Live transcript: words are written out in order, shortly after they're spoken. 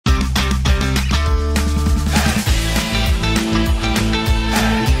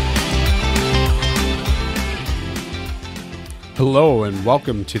Hello and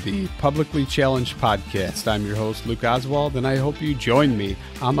welcome to the Publicly Challenged Podcast. I'm your host, Luke Oswald, and I hope you join me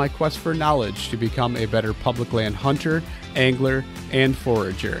on my quest for knowledge to become a better public land hunter, angler, and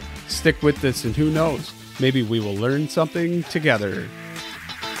forager. Stick with this and who knows, maybe we will learn something together.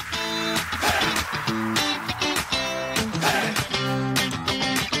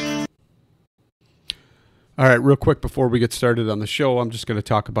 All right, real quick before we get started on the show, I'm just going to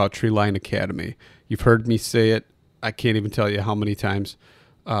talk about Treeline Academy. You've heard me say it. I can't even tell you how many times.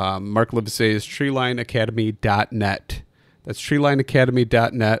 Mark Livesay is treelineacademy.net. That's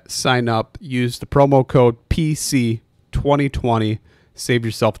treelineacademy.net. Sign up. Use the promo code PC2020. Save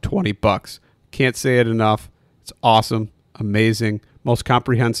yourself $20. Can't say it enough. It's awesome. Amazing. Most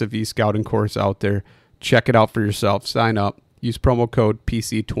comprehensive e-scouting course out there. Check it out for yourself. Sign up. Use promo code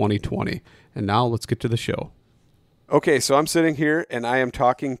PC2020. And now let's get to the show. Okay, so I'm sitting here and I am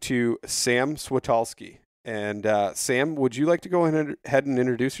talking to Sam Switalski. And Sam, would you like to go ahead and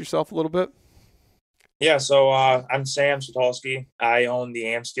introduce yourself a little bit? Yeah, so I'm Sam Switalski. I own the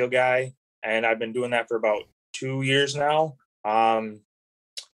Amsteel Guy, and I've been doing that for about 2 years now. Selling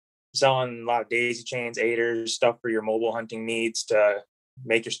a lot of daisy chains, aiders, stuff for your mobile hunting needs to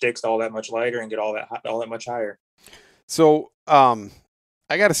make your sticks all that much lighter and get all that much higher. So I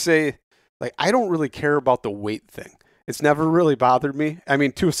got to say, like, I don't really care about the weight thing. It's never really bothered me. I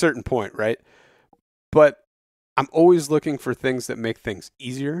mean, to a certain point, right? But I'm always looking for things that make things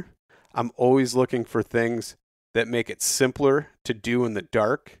easier. I'm always looking for things that make it simpler to do in the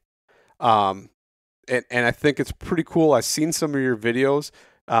dark. And I think it's pretty cool. I've seen some of your videos.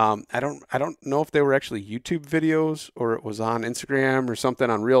 I don't know if they were actually YouTube videos or it was on Instagram or something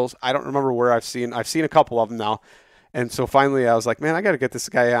on Reels. I don't remember where I've seen a couple of them now. And so finally I was like, man, I got to get this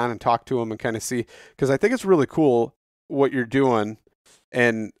guy on and talk to him and kind of see, because I think it's really cool what you're doing.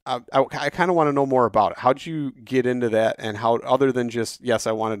 And I kind of want to know more about it. How did you get into that? And how, other than just, yes,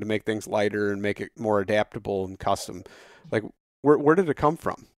 I wanted to make things lighter and make it more adaptable and custom, like where did it come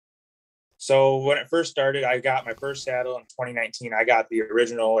from? So when it first started, I got my first saddle in 2019. I got the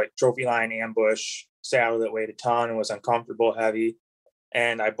original trophy line ambush saddle that weighed a ton and was uncomfortable, heavy.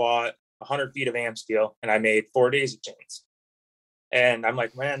 And I bought 100 feet of Amsteel and I made 4 daisy chains. And I'm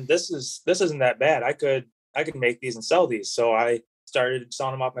like, man, this isn't that bad. I could make these and sell these. So I started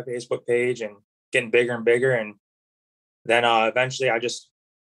selling them off my Facebook page and getting bigger and bigger. And then eventually I just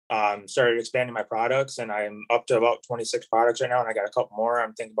started expanding my products, and I'm up to about 26 products right now. And I got a couple more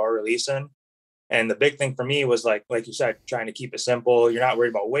I'm thinking about releasing. And the big thing for me was like you said, trying to keep it simple. You're not worried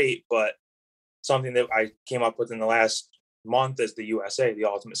about weight, but something that I came up with in the last month is the USA, the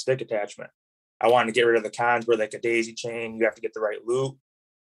ultimate stick attachment. I wanted to get rid of the cons where, like a daisy chain, you have to get the right loop,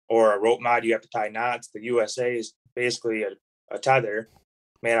 or a rope mod, you have to tie knots. The USA is basically a tether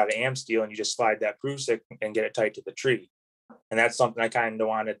made out of Amsteel, and you just slide that proof stick and get it tight to the tree. And that's something I kind of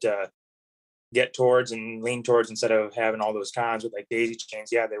wanted to get towards and lean towards, instead of having all those cons with like daisy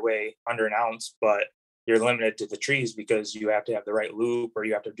chains. Yeah, they weigh under an ounce, but you're limited to the trees because you have to have the right loop, or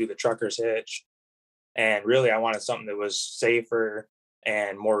you have to do the trucker's hitch. And really, I wanted something that was safer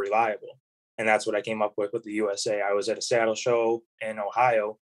and more reliable. And that's what I came up with the USA. I was at a saddle show in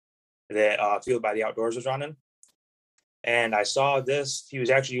Ohio that Field by the Outdoors was running. And I saw this. He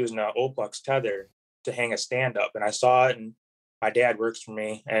was actually using an Oplex tether to hang a stand up. And I saw it, and my dad works for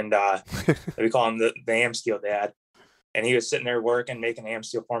me, and we call him the Amsteel dad. And he was sitting there working, making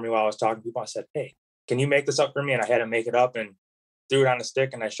Amsteel for me while I was talking to people. I said, hey, can you make this up for me? And I had him make it up and threw it on a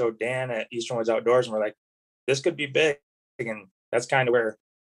stick. And I showed Dan at Eastern Woods Outdoors, and we're like, this could be big. And that's kind of where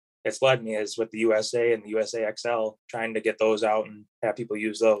it's led me, is with the USA and the USA XL, trying to get those out and have people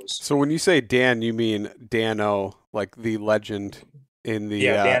use those. So when you say Dan, you mean Dan-O, like the legend in the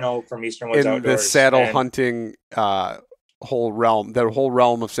Dan-O from Eastern Woods Outdoors, in the saddle hunting whole realm. The whole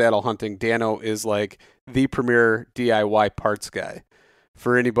realm of saddle hunting, Dan-O is like the premier DIY parts guy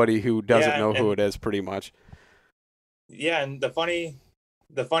for anybody who doesn't know who it is, pretty much. Yeah, and the funny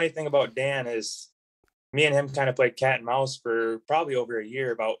thing about Dan is, me and him kind of played cat and mouse for probably over a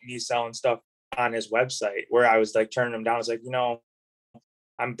year about me selling stuff on his website, where I was like turning him down. I was like,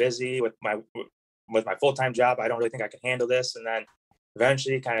 I'm busy with my full-time job. I don't really think I can handle this. And then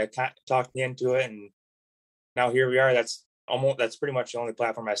eventually kind of talked me into it. And now here we are. That's pretty much the only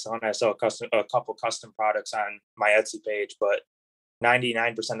platform I sell on. I sell a couple custom products on my Etsy page, but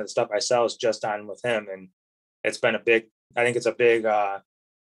 99% of the stuff I sell is just on with him. And it's been I think it's a big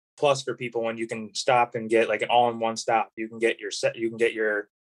plus for people when you can stop and get like an all-in-one stop. You can get your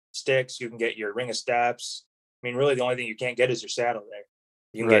sticks, you can get your ring of steps. I mean, really the only thing you can't get is your saddle there.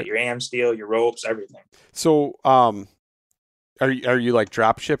 You can get your Amsteel, your ropes, everything. So Are you like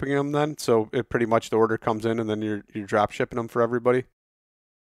drop shipping them then? So it pretty much the order comes in and then you're drop shipping them for everybody?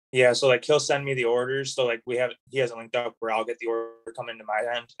 Yeah, so like he'll send me the orders. So like he has a linked up where I'll get the order come into my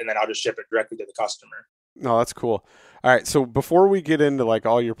end, and then I'll just ship it directly to the customer. No, that's cool. All right, so before we get into like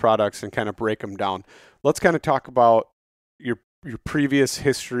all your products and kind of break them down, let's kind of talk about your previous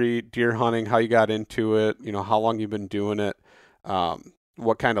history, deer hunting, how you got into it, how long you've been doing it,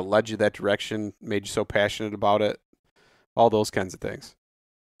 what kind of led you that direction, made you so passionate about it, all those kinds of things.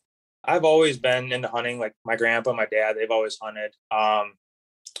 I've always been into hunting. Like my grandpa, my dad, they've always hunted.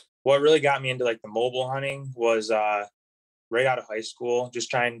 What really got me into like the mobile hunting was right out of high school, just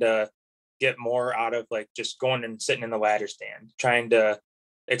trying to get more out of like just going and sitting in the ladder stand, trying to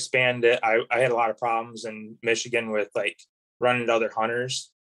expand it. I had a lot of problems in Michigan with like running into other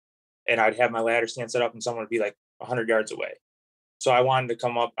hunters, and I'd have my ladder stand set up and someone would be like 100 yards away. So I wanted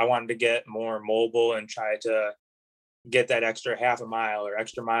to get more mobile and try to get that extra half a mile or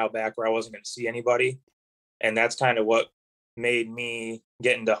extra mile back where I wasn't going to see anybody. And that's kind of what made me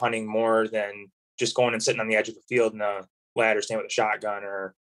get into hunting more than just going and sitting on the edge of the field in a ladder stand with a shotgun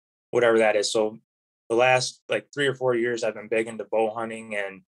or whatever that is. So the last like 3 or 4 years, I've been big into bow hunting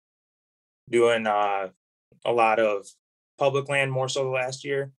and doing a lot of public land more so the last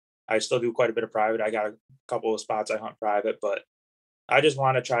year. I still do quite a bit of private. I got a couple of spots I hunt private, but I just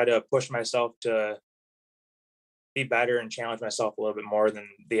want to try to push myself to be better and challenge myself a little bit more than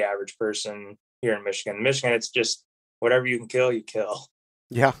the average person here in Michigan. Michigan, it's just whatever you can kill, you kill.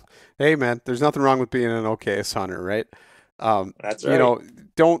 Yeah. Hey man, there's nothing wrong with being an okayest hunter, right? Um, That's you right. know,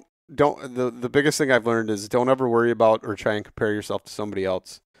 don't the biggest thing I've learned is don't ever worry about or try and compare yourself to somebody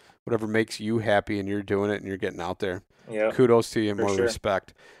else. Whatever makes you happy and you're doing it and you're getting out there. Yeah, Kudos to you and for more sure.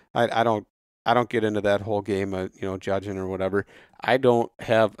 respect. I don't get into that whole game of, judging or whatever. I don't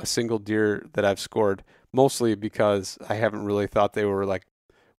have a single deer that I've scored, mostly because I haven't really thought they were like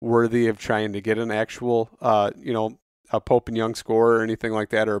worthy of trying to get an actual a Pope and Young score or anything like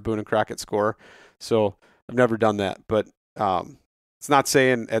that, or a Boone and Crockett score. So I've never done that. But it's not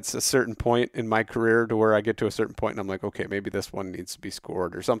saying it's a certain point in my career to where I get to a certain point and I'm like, okay, maybe this one needs to be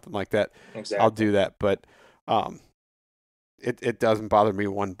scored or something like that. I'll Exactly. do that. But um, it doesn't bother me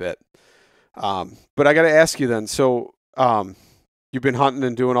one bit. But I got to ask you then. So you've been hunting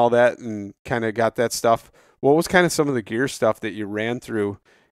and doing all that and kind of got that stuff. What was kind of some of the gear stuff that you ran through?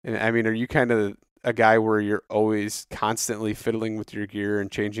 And I mean, are you kind of a guy where you're always constantly fiddling with your gear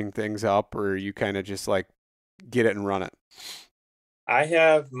and changing things up, or are you kind of just like get it and run it? I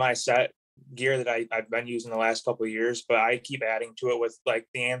have my set gear that I've been using the last couple of years, but I keep adding to it with like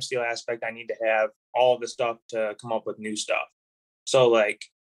the Amsteel aspect. I need to have all of the stuff to come up with new stuff. So like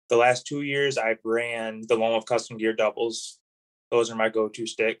the last 2 years, I've ran the Lone Wolf Custom Gear doubles. Those are my go-to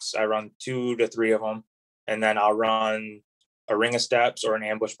sticks. I run 2 to 3 of them, and then I'll run a ring of steps or an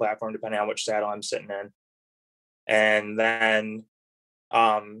ambush platform, depending on which saddle I'm sitting in. And then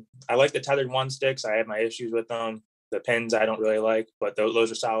I like the tethered one sticks. I have my issues with them. The pins I don't really like, but those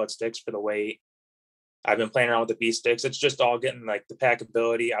are solid sticks for the weight. I've been playing around with the B sticks. It's just all getting like the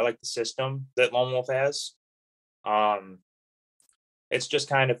packability. I like the system that Lone Wolf has. Um, it's just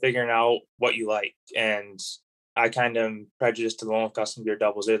kind of figuring out what you like. And I kind of am prejudiced to the Lone Wolf Custom Gear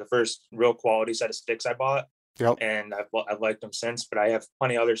doubles. They're the first real quality set of sticks I bought, Yep. and I've liked them since. But I have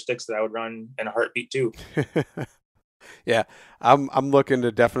plenty of other sticks that I would run in a heartbeat too. Yeah, I'm looking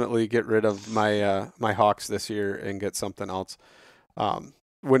to definitely get rid of my Hawks this year and get something else.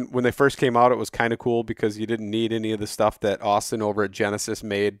 When they first came out, it was kind of cool because you didn't need any of the stuff that Austin over at Genesis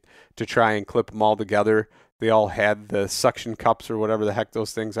made to try and clip them all together. They all had the suction cups or whatever the heck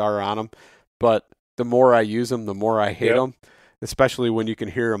those things are on them. But the more I use them, the more I hate Yep. them, especially when you can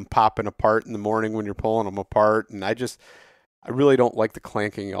hear them popping apart in the morning when you're pulling them apart. And I really don't like the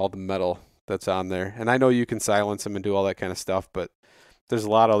clanking of all the metal that's on there. And I know you can silence them and do all that kind of stuff, but there's a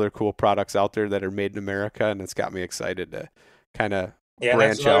lot of other cool products out there that are made in America, and it's got me excited to kind of Yeah, and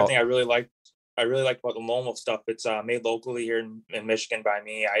that's branch another out. thing I really like. I really like about the Lone Wolf stuff. It's made locally here in Michigan by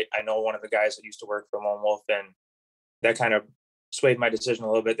me. I know one of the guys that used to work for Lone Wolf, and that kind of swayed my decision a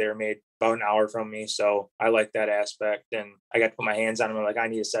little bit. They were made about an hour from me, so I like that aspect. And I got to put my hands on them. I'm like, I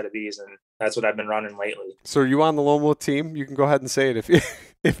need a set of these, and that's what I've been running lately. So are you on the Lone Wolf team? You can go ahead and say it if you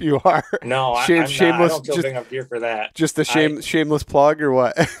if you are. No, I'm not. I Shameless, don't kill big enough deer for that. just a I, shameless plug or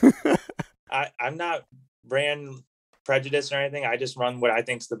what? I'm not brand prejudiced or anything. I just run what I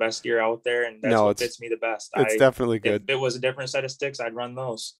think is the best gear out there, and that's No, what fits me the best. it's definitely If good. it was a different set of sticks, I'd run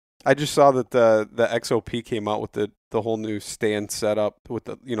those. I just saw that the XOP came out with the whole new stand setup with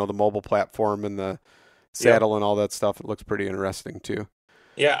the mobile platform and the Yep. saddle and all that stuff. It looks pretty interesting too.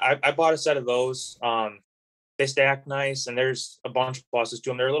 Yeah, I bought a set of those. they stack nice, and there's a bunch of pluses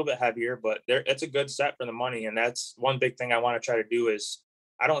to them. They're a little bit heavier, but it's a good set for the money. And that's one big thing I want to try to do is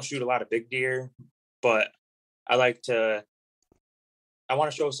I don't shoot a lot of big deer, but I like to. I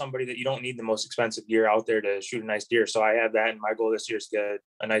want to show somebody that you don't need the most expensive gear out there to shoot a nice deer. So I have that, and my goal this year is to get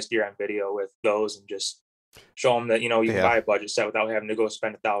a nice deer on video with those, and just show them that you can buy a budget set without having to go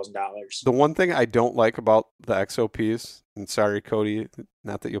spend $1,000. The one thing I don't like about the XOPs, and sorry, Cody,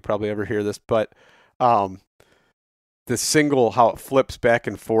 not that you'll probably ever hear this, but the single, how it flips back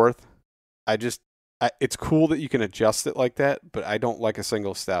and forth, it's cool that you can adjust it like that, but I don't like a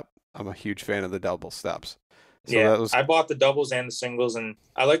single step. I'm a huge fan of the double steps. So yeah, I bought the doubles and the singles, and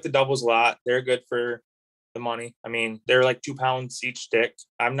I like the doubles a lot. They're good for the money. I mean, they're like 2 pounds each stick.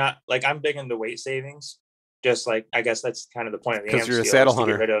 I'm big into weight savings. Just like, I guess that's kind of the point of the because you're a saddle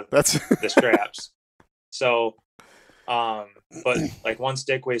hunter. To get rid of that's the straps. So, but like one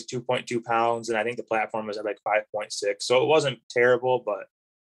stick weighs 2.2 pounds, and I think the platform was at like 5.6. So it wasn't terrible, but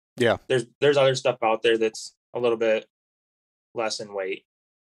yeah, there's other stuff out there that's a little bit less in weight.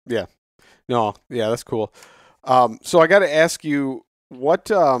 Yeah, no, yeah, that's cool. So I got to ask you, what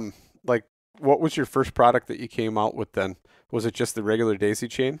was your first product that you came out with then? Was it just the regular daisy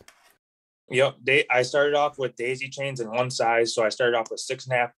chain? Yep. I started off with daisy chains in one size. So I started off with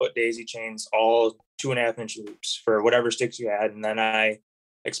 6.5 foot daisy chains, all 2.5 inch loops for whatever sticks you had. And then I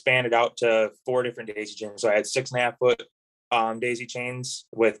expanded out to 4 different daisy chains. So I had 6.5 foot daisy chains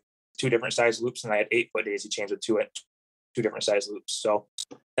with 2 different size loops. And I had 8-foot daisy chains with two different size loops. So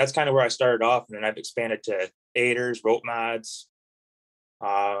that's kind of where I started off. And then I've expanded to aiders, rope mods,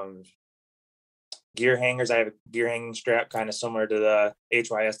 gear hangers. I have a gear hanging strap kind of similar to the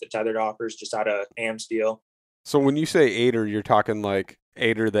HYS that Tethered offers, just out of Amsteel. So when you say aider, you're talking like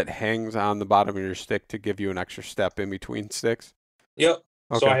aider that hangs on the bottom of your stick to give you an extra step in between sticks? Yep.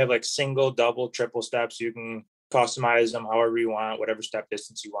 Okay. So I have like single, double, triple steps. You can customize them however you want, whatever step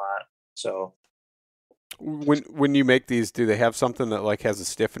distance you want. So when you make these, do they have something that like has a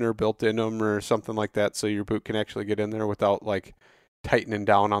stiffener built in them or something like that, so your boot can actually get in there without like tightening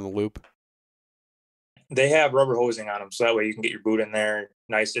down on the loop? They have rubber hosing on them, so that way you can get your boot in there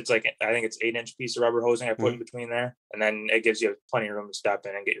nice. It's like, I think it's 8-inch piece of rubber hosing I put in between there, and then it gives you plenty of room to step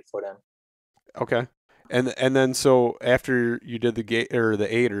in and get your foot in. Okay, and then so after you did the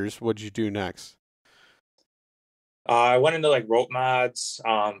aiders, what'd you do next? I went into like rope mods,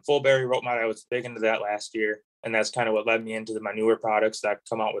 full berry rope mod. I was big into that last year, and that's kind of what led me into my newer products that I've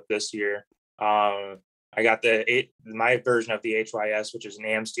come out with this year. I got my version of the HYS, which is an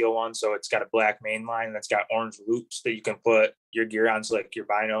Amsteel one. So it's got a black main line and it's got orange loops that you can put your gear on. So like your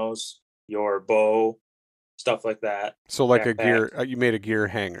binos, your bow, stuff like that. So like you made a gear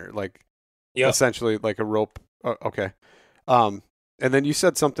hanger, like essentially like a rope. Okay. And then you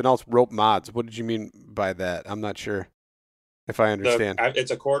said something else, rope mods. What did you mean by that? I'm not sure if I understand.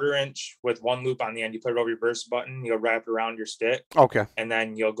 It's a 1/4 inch with one loop on the end. You put it over your Versa button. You'll wrap it around your stick. Okay. And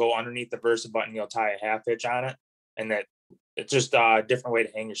then you'll go underneath the Versa button. You'll tie a 1/2 hitch on it. And it's just a different way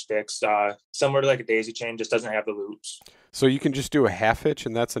to hang your sticks. Similar to like a daisy chain, just doesn't have the loops. So you can just do a 1/2 hitch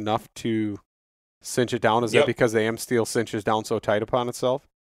and that's enough to cinch it down? Is that because the Amsteel cinches down so tight upon itself?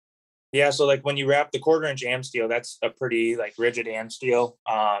 Yeah. So like when you wrap the 1/4 inch Amsteel, that's a pretty like rigid Amsteel.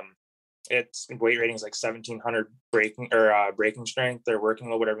 Its weight rating is like 1,700 braking strength or working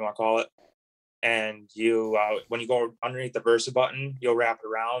load, whatever you want to call it. And you, when you go underneath the Versa button, you'll wrap it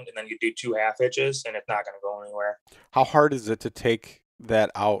around and then you do 2 1/2 hitches and it's not going to go anywhere. How hard is it to take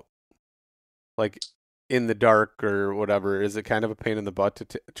that out? Like in the dark or whatever, is it kind of a pain in the butt to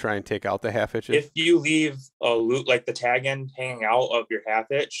try and take out the 1/2 hitches? If you leave a loop, like the tag end hanging out of your 1/2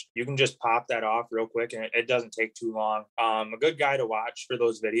 hitch, you can just pop that off real quick and it doesn't take too long. A good guy to watch for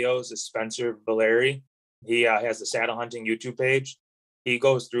those videos is Spencer Valeri. He has the Saddle Hunting YouTube page. He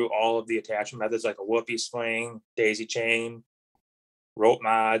goes through all of the attachment methods like a whoopee sling, daisy chain, rope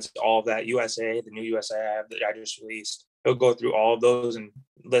mods, all of that. USA, the new USA I have that I just released. He'll go through all of those and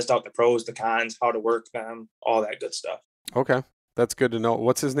list out the pros, the cons, how to work them, all that good stuff. Okay. That's good to know.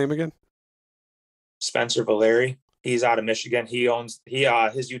 What's his name again? Spencer Valeri. He's out of Michigan. His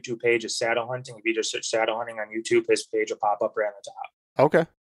YouTube page is Saddle Hunting. If you just search Saddle Hunting on YouTube, his page will pop up right on the top. Okay.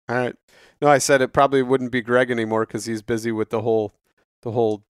 All right. No, I said it probably wouldn't be Greg anymore because he's busy with the whole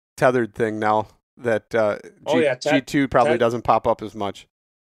tethered thing now that G2 probably doesn't pop up as much.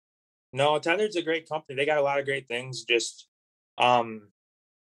 No, Tethered's a great company. They got a lot of great things. Just, I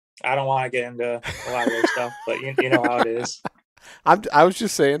don't want to get into a lot of their stuff, but you know how it is. I was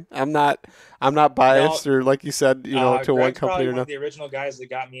just saying, I'm not No, biased or like you said, to one Greg's company probably or one of nothing. the original guys that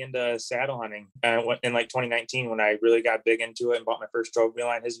got me into saddle hunting in like 2019 when I really got big into it and bought my first trophy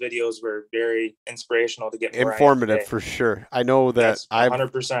line. His videos were very inspirational to get me where I am Informative today. for sure. I know that That's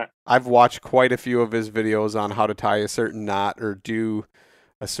 100%. I've watched quite a few of his videos on how to tie a certain knot or do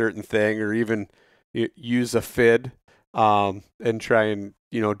a certain thing or even use a fid and try and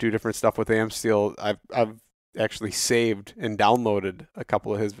do different stuff with Amsteel. I've actually saved and downloaded a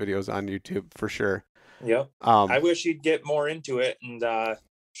couple of his videos on YouTube for sure. Yep. Um, I wish he'd get more into it and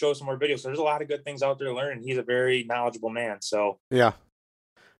show some more videos. So there's a lot of good things out there to learn. And he's a very knowledgeable man. So yeah,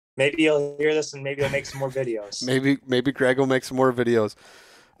 maybe he'll hear this and maybe he'll make some more videos. maybe Greg will make some more videos.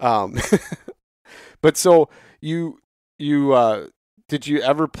 Um, but so you you did you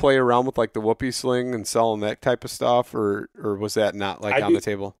ever play around with like the whoopee sling and selling that type of stuff, or was that not like I on do the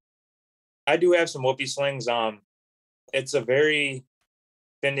table? I do have some whoopee slings. It's a very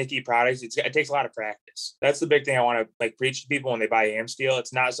finicky product. It takes a lot of practice. That's the big thing I want to like preach to people when they buy Amsteel.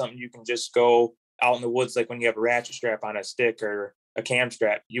 It's not something you can just go out in the woods like when you have a ratchet strap on a stick or a cam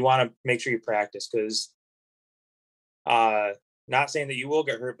strap. You want to make sure you practice because not saying that you will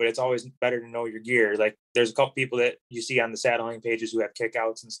get hurt, but it's always better to know your gear. Like there's a couple people that you see on the saddle hunting pages who have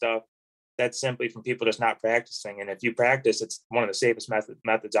kickouts and stuff. That's simply from people just not practicing. And if you practice, it's one of the safest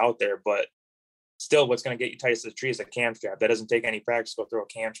methods out there. But still, what's going to get you tightest to the tree is a cam strap. That doesn't take any practice to go throw a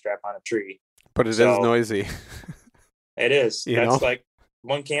cam strap on a tree. But it is So noisy. it is. you know. That's like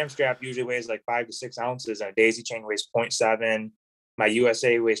one cam strap usually weighs like 5 to 6 ounces, and a daisy chain weighs 0.7. My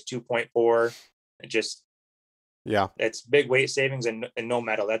USA weighs 2.4. It just Yeah. it's big weight savings and no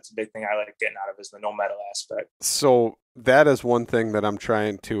metal. That's the big thing I like getting out of is the no metal aspect. So that is one thing that I'm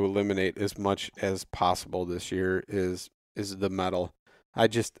trying to eliminate as much as possible this year is the metal.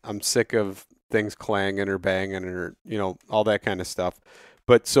 I'm sick of things clanging or banging or all that kind of stuff.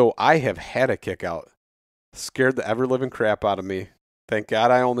 But so I have had a kick out, scared the ever living crap out of me. Thank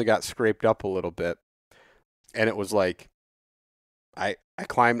God I only got scraped up a little bit, and it was like I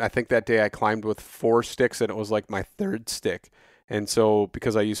climbed. I think that day I climbed with 4 sticks, and it was like my third stick. And so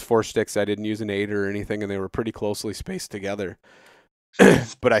because I used 4 sticks, I didn't use an 8 or anything, and they were pretty closely spaced together.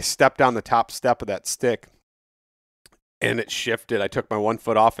 But I stepped on the top step of that stick, and it shifted. I took my 1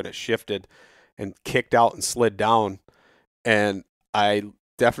 foot off, and it shifted, and kicked out and slid down. And I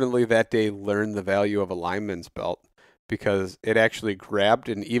definitely that day learned the value of a lineman's belt because it actually grabbed,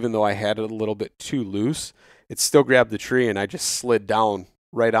 and even though I had it a little bit too loose, it still grabbed the tree, and I just slid down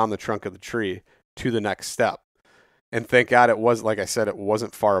right on the trunk of the tree to the next step. And thank God it was, like I said, it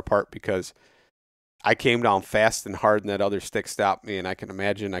wasn't far apart because I came down fast and hard, and that other stick stopped me. And I can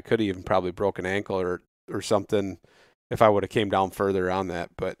imagine I could have even probably broke an ankle or something if I would have came down further on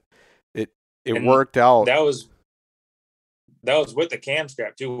that. But it And worked out. that was with the cam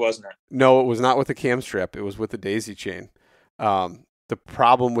strap too, wasn't it? No, it was not with the cam strap. It was with the daisy chain. The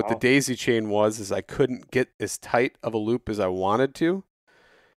problem with the Oh, daisy chain is I couldn't get as tight of a loop as I wanted to.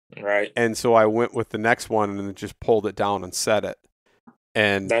 right. And so I went with the next one and then just pulled it down and set it.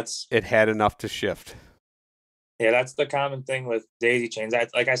 And That's it had enough to shift. yeah, that's the common thing with daisy chains.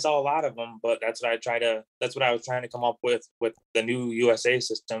 I saw a lot of them, but that's what I was trying to come up with the new USA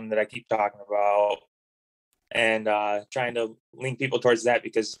system that I keep talking about and trying to link people towards that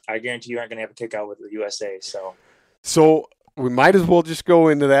because I guarantee you aren't going to have a kick out with the USA. So we might as well just go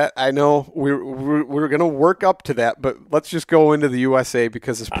into that. I know we're going to work up to that, but let's just go into the USA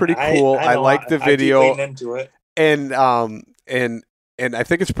because it's pretty cool. I I know like the I keep video, leading into it. and I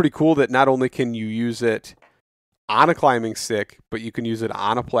think it's pretty cool that not only can you use it on a climbing stick, but you can use it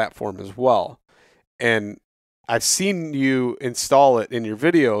on a platform as well. And I've seen you install it in your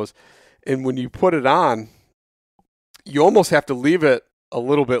videos, and when you put it on, you almost have to leave it a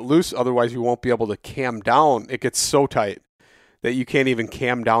little bit loose, otherwise you won't be able to cam down. It gets so tight that you can't even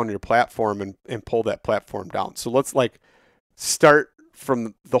cam down your platform and pull that platform down. So let's like start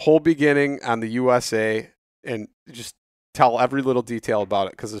from the whole beginning on the USA and just tell every little detail about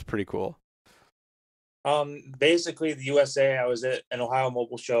it because it's pretty cool. Basically the USA, I was at an Ohio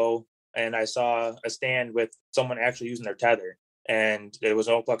mobile show and I saw a stand with someone actually using their tether, and it was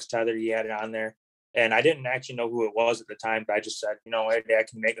Oplux tether. He had it on there, and I didn't actually know who it was at the time, but I just said, hey, Dad,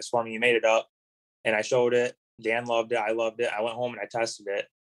 can you make this for me? You made it up, and I showed it. Dan loved it. I loved it. I went home and I tested it.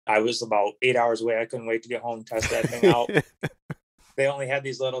 I was about 8 hours away. I couldn't wait to get home and test that thing out. They only had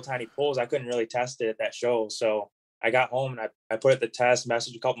these little tiny poles. I couldn't really test it at that show, so I got home and I put it the test,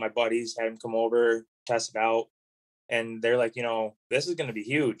 messaged a couple of my buddies, had them come over, test it out. And they're like, this is going to be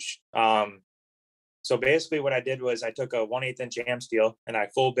huge. So basically what I did was I took a 1/8 inch Amsteel and I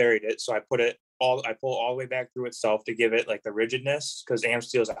full buried it. So I put it I pull all the way back through itself to give it like the rigidness, because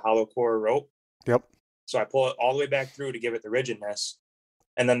Amsteel is a hollow core rope. Yep. So I pull it all the way back through to give it the rigidness.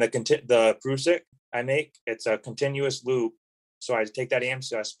 And then the Prusik I make, it's a continuous loop. So I take that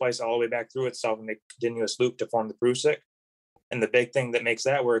Amsteel, I splice all the way back through itself and make a continuous loop to form the Prusik. And the big thing that makes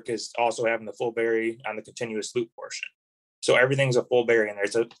that work is also having the full berry on the continuous loop portion. So everything's a full berry in there.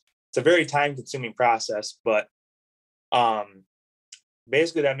 It's a very time consuming process, but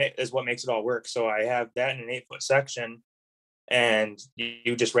basically that is what makes it all work. So I have that in an 8-foot section, and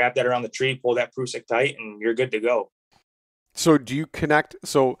you just wrap that around the tree, pull that Prusik tight, and you're good to go. So do you connect?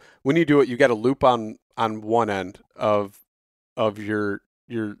 So when you do it, you got a loop on one end of your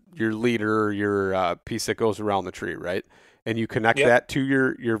leader or your piece that goes around the tree, right? And you connect that to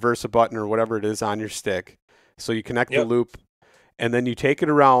your Versa button or whatever it is on your stick. So you connect the loop, and then you take it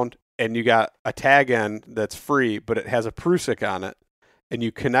around, and you got a tag end that's free, but it has a Prusik on it, and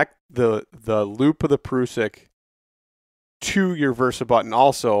you connect the loop of the Prusik to your Versa button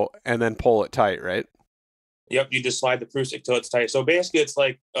also, and then pull it tight, right? Yep, you just slide the Prusik till it's tight. So basically, it's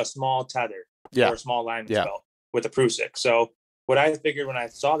like a small tether or a small lineman's belt with a Prusik. So what I figured when I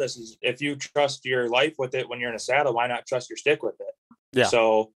saw this is, if you trust your life with it when you're in a saddle, why not trust your stick with it? Yeah.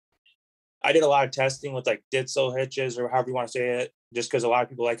 So I did a lot of testing with like Ditzel hitches, or however you want to say it, just because a lot of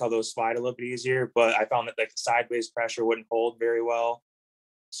people like how those slide a little bit easier. But I found that like the sideways pressure wouldn't hold very well.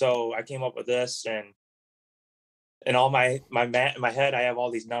 So I came up with this, and in all my head, I have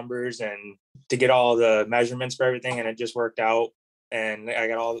all these numbers and to get all the measurements for everything, and it just worked out. And I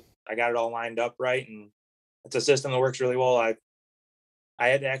got it all lined up right, and it's a system that works really well. I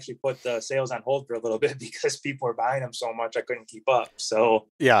had to actually put the sales on hold for a little bit because people were buying them so much I couldn't keep up. So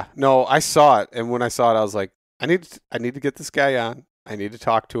yeah, no, I saw it, and when I saw it, I was like, I need to get this guy on. I need to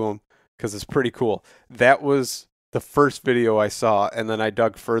talk to him because it's pretty cool. That was the first video I saw, and then I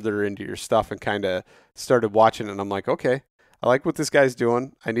dug further into your stuff and kind of started watching it, and I'm like, okay, I like what this guy's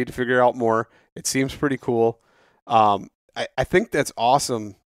doing. I need to figure out more. It seems pretty cool. I think that's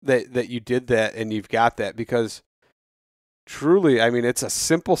awesome that you did that and you've got that, because truly, I mean, it's a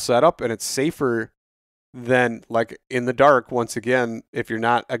simple setup and it's safer than like in the dark. Once again, if you're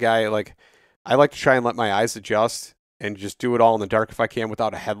not a guy, like I like to try and let my eyes adjust and just do it all in the dark if I can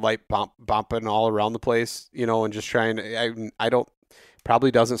without a headlight bumping all around the place, and just trying. I don't,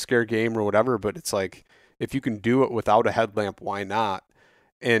 probably doesn't scare game or whatever, but it's like, if you can do it without a headlamp, why not?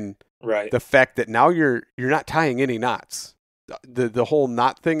 And right. The fact that now you're not tying any knots. The whole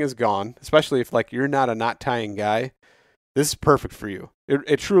knot thing is gone, especially if like you're not a knot tying guy. This is perfect for you.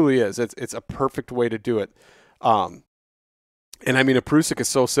 It truly is. It's a perfect way to do it. And I mean, a Prusik is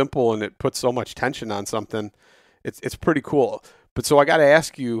so simple and it puts so much tension on something. It's pretty cool. But so I got to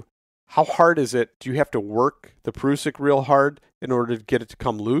ask you, how hard is it? Do you have to work the Prusik real hard in order to get it to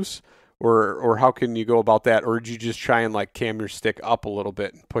come loose? Or how can you go about that? Or did you just try and like cam your stick up a little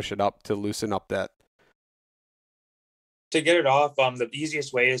bit and push it up to loosen up that? To get it off, the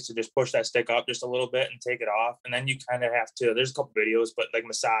easiest way is to just push that stick up just a little bit and take it off. And then you kind of have to, there's a couple videos, but like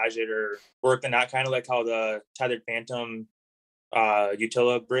massage it or work the knot, kind of like how the tethered Phantom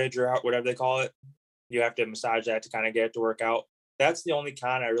Utila bridge or whatever they call it. You have to massage that to kind of get it to work out. That's the only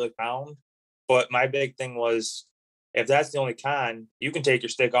con I really found. But my big thing was, if that's the only con, you can take your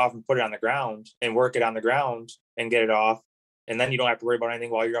stick off and put it on the ground and work it on the ground and get it off. And then you don't have to worry about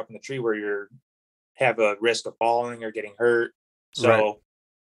anything while you're up in the tree where you're have a risk of falling or getting hurt. So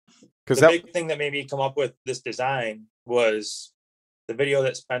the big thing that made me come up with this design was the video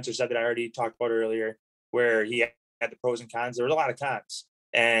that Spencer said that I already talked about earlier, where he had the pros and cons. There was a lot of cons,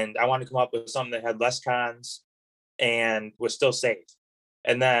 and I wanted to come up with something that had less cons and was still safe.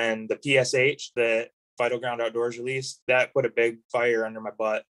 And then the PSH, the Vital Ground Outdoors release, that put a big fire under my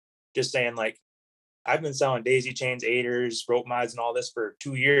butt, just saying like, I've been selling daisy chains, aiders, rope mods, and all this for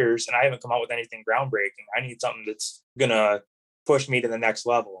 2 years, and I haven't come out with anything groundbreaking. I need something that's going to push me to the next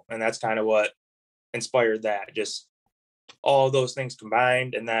level. And that's kind of what inspired that. Just all those things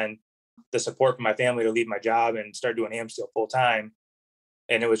combined. And then the support from my family to leave my job and start doing Amsteel full time.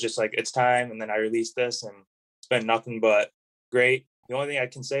 And it was just like, it's time. And then I released this, and it's been nothing but great. The only thing I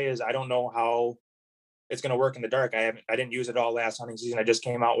can say is I don't know how it's going to work in the dark. I didn't use it all last hunting season. I just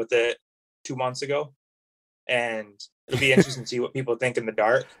came out with it 2 months ago, and it'll be interesting to see what people think in the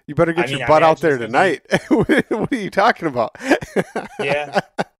dark. You better get your butt out there tonight. What are you talking about? Yeah,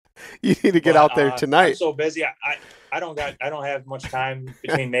 you need to get out there tonight. I'm so busy. I don't have much time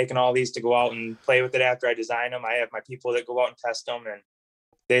between making all these to go out and play with it after I design them. I have my people that go out and test them, and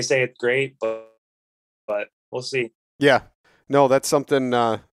they say it's great, but we'll see. Yeah, no, that's something.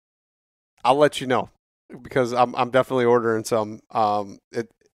 I'll let you know, because I'm definitely ordering some.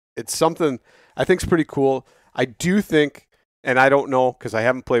 it's something I think is pretty cool. I do think, and I don't know because I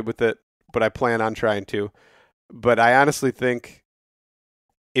haven't played with it, but I plan on trying to. But I honestly think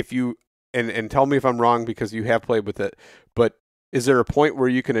if you and tell me if I'm wrong because you have played with it, but is there a point where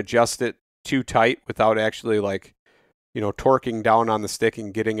you can adjust it too tight without actually like, torquing down on the stick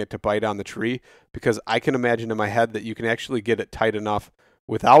and getting it to bite on the tree? Because I can imagine in my head that you can actually get it tight enough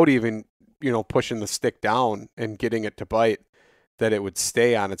without even, pushing the stick down and getting it to bite, that it would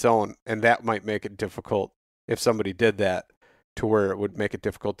stay on its own. And that might make it difficult if somebody did that, to where it would make it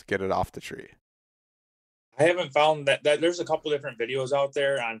difficult to get it off the tree. I haven't found that there's a couple different videos out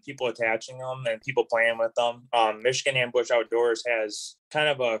there on people attaching them and people playing with them. Michigan Ambush Outdoors has kind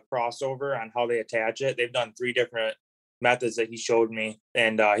of a crossover on how they attach it. They've done 3 different methods that he showed me,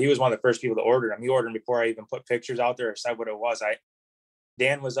 and he was one of the first people to order them. He ordered them before I even put pictures out there or said what it was.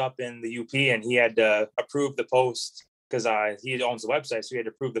 Dan was up in the UP and he had to approve the post because he owns the website, so he had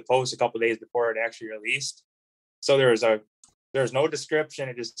to approve the post a couple of days before it actually released. So there was no description.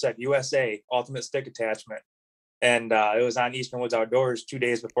 It just said USA Ultimate Stick Attachment. And it was on Eastern Woods Outdoors 2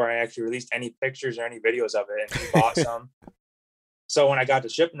 days before I actually released any pictures or any videos of it. And he bought some. So when I got to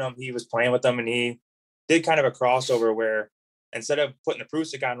shipping them, he was playing with them, and he did kind of a crossover where instead of putting the proof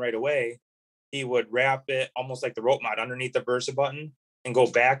stick on right away, he would wrap it almost like the rope mod underneath the Versa button and go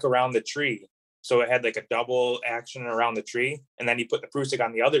back around the tree. So it had like a double action around the tree. And then he put the proof stick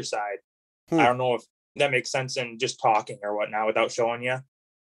on the other side. I don't know if that makes sense in just talking or whatnot without showing you.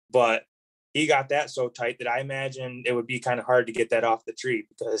 But he got that so tight that I imagine it would be kind of hard to get that off the tree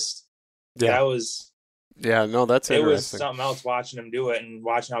because that was that's interesting. It was something else watching him do it and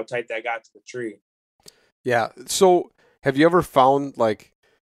watching how tight that got to the tree. Yeah. So have you ever found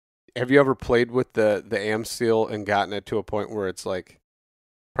have you ever played with the Amsteel and gotten it to a point where it's like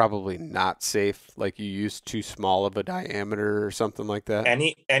probably not safe, like you used too small of a diameter or something like that?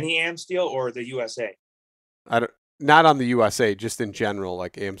 Any Amsteel or the USA? Not on the USA, just in general,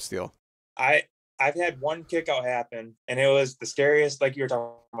 like Amsteel. I've had one kick out happen, and it was the scariest, like you were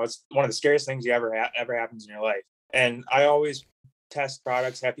talking about. It's one of the scariest things you ever happens in your life. And I always test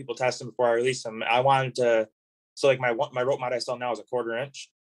products, have people test them before I release them. I wanted to, so like my rope mod I sell now is a 1/4 inch.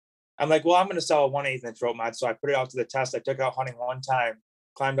 I'm like, well, I'm going to sell a 1/8 inch rope mod. So I put it out to the test. I took it out hunting one time,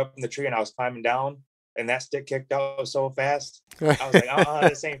 climbed up in the tree, and I was climbing down, and that stick kicked out so fast. I was like,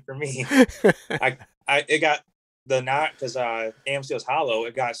 this ain't for me. It got the knot because Amsteel's hollow.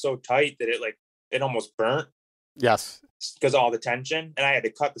 It got so tight that it almost burnt. Yes, because of all the tension, and I had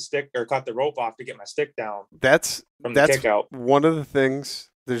to cut the rope off to get my stick down. That's kick out. One of the things.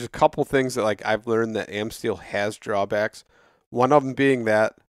 There's a couple things that like I've learned that Amsteel has drawbacks. One of them being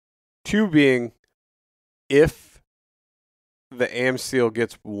that. 2 being if the Amsteel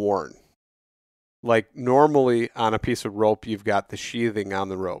gets worn. Like normally on a piece of rope, you've got the sheathing on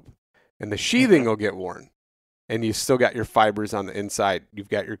the rope, and the sheathing will get worn, and you still got your fibers on the inside. You've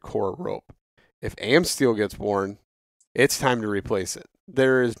got your core rope. If Amsteel gets worn, it's time to replace it.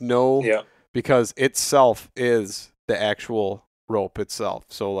 There is no, because itself is the actual rope itself.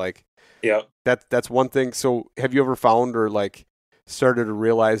 So like, that's one thing. So have you ever found or like started to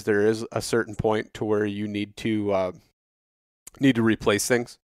realize there is a certain point to where you need to replace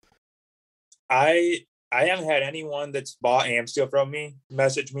things? I haven't had anyone that's bought Amsteel from me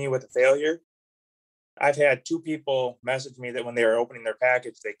message me with a failure. I've had 2 people message me that when they were opening their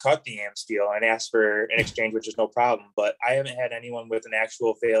package, they cut the Amsteel and asked for an exchange, which is no problem. But I haven't had anyone with an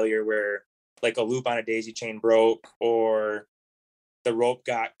actual failure where like a loop on a daisy chain broke or the rope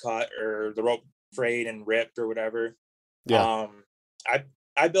got cut or the rope frayed and ripped or whatever. Yeah.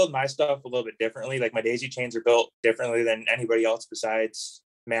 I build my stuff a little bit differently. Like my daisy chains are built differently than anybody else besides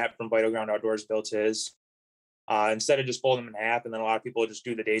Matt from Vital Ground Outdoors built his. Instead of just folding them in half, and then a lot of people just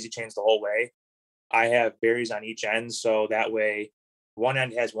do the daisy chains the whole way. I have berries on each end, so that way one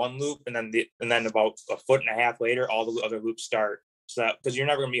end has one loop, and then about a 1.5 feet later, all the other loops start. So that because you're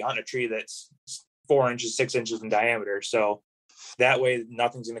never going to be hunting a tree that's 4 inches, 6 inches in diameter, so that way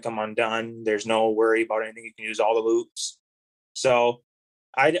nothing's going to come undone. There's no worry about anything. You can use all the loops. So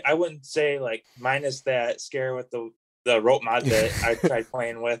I wouldn't say like minus that scare with the rope mod that I tried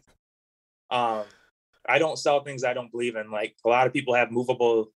playing with. I don't sell things I don't believe in. Like a lot of people have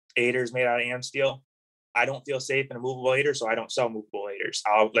movable aiders made out of Amsteel. I don't feel safe in a movable aider, so I don't sell movable aiders.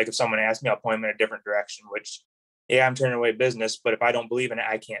 If someone asks me, I'll point them in a different direction, which I'm turning away business, but if I don't believe in it,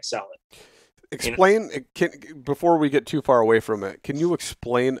 I can't sell it. Explain, before we get too far away from it, can you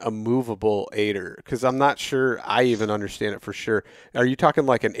explain a movable aider? Because I'm not sure I even understand it for sure. Are you talking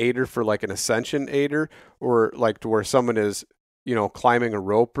like an aider for like an ascension aider, or like to where someone is, climbing a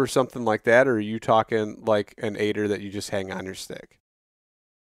rope or something like that? Or are you talking like an aider that you just hang on your stick?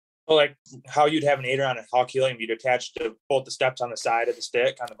 So like how you'd have an aider on a hawk helium, you'd attach to both the steps on the side of the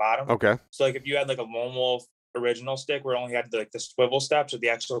stick on the bottom. Okay. So like if you had like a lone wolf original stick where it only had the swivel steps or the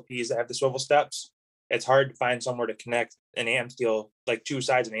XOPs that have the swivel steps, it's hard to find somewhere to connect an Amsteel, like two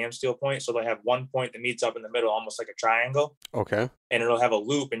sides of an Amsteel point. So they have one point that meets up in the middle, almost like a triangle. Okay. And it'll have a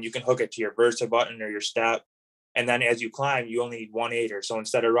loop, and you can hook it to your Versa button or your step. And then as you climb, you only need one aider. So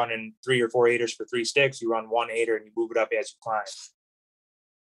instead of running 3 or 4 aiders for 3 sticks, you run one aider and you move it up as you climb.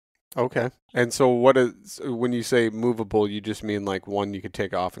 Okay. And so what is, when you say movable, you just mean like one you could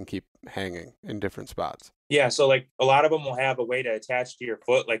take off and keep hanging in different spots? Yeah. So like a lot of them will have a way to attach to your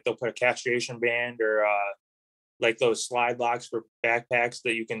foot. Like they'll put a castration band or like those slide locks for backpacks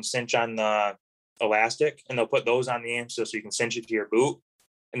that you can cinch on the elastic, and they'll put those on the Amsteel so you can cinch it to your boot.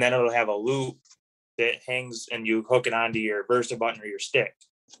 And then it'll have a loop that hangs and you hook it onto your Versa button or your stick.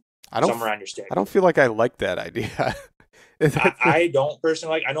 Somewhere on your stick. I don't feel like I like that idea. I don't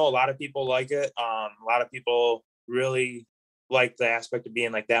personally I know a lot of people like it. A lot of people really like the aspect of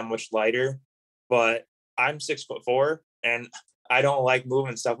being like that much lighter, but I'm 6'4" and I don't like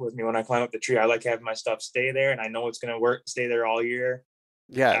moving stuff with me when I climb up the tree. I like having my stuff stay there, and I know it's going to stay there all year.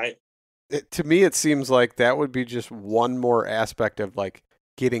 Yeah. To me, it seems like that would be just one more aspect of like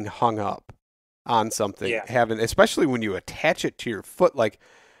getting hung up on something, especially when you attach it to your foot. Like,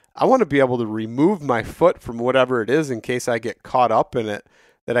 I want to be able to remove my foot from whatever it is in case I get caught up in it,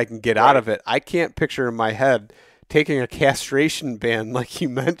 that I can get out of it. I can't picture in my head taking a castration band like you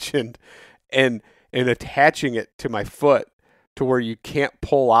mentioned and attaching it to my foot to where you can't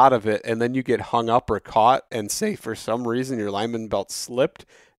pull out of it, and then you get hung up or caught, and say for some reason your lineman belt slipped.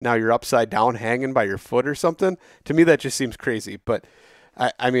 Now you're upside down hanging by your foot or something. To me, that just seems crazy. But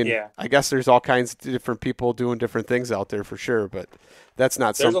I mean, I guess there's all kinds of different people doing different things out there for sure, but that's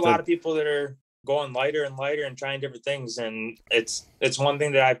not something. There's a lot of people that are going lighter and lighter and trying different things. And it's one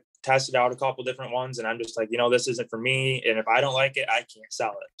thing that I've tested out a couple different ones, and I'm just like, this isn't for me. And if I don't like it, I can't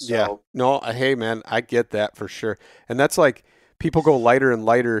sell it. So. Yeah. No, hey man, I get that for sure. And that's like, people go lighter and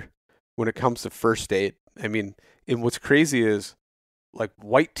lighter when it comes to first aid. I mean, and what's crazy is like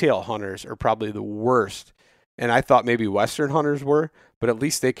whitetail hunters are probably the worst. And I thought maybe Western hunters were, but at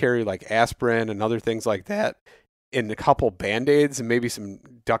least they carry like aspirin and other things like that, and a couple Band-Aids and maybe some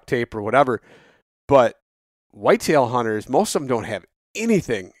duct tape or whatever. But whitetail hunters, most of them don't have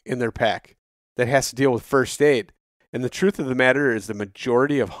anything in their pack that has to deal with first aid. And the truth of the matter is the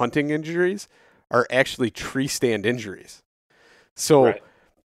majority of hunting injuries are actually tree stand injuries. So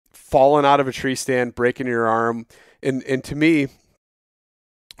falling out of a tree stand, breaking your arm, and to me,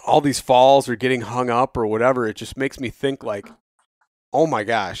 all these falls or getting hung up or whatever, it just makes me think like, oh my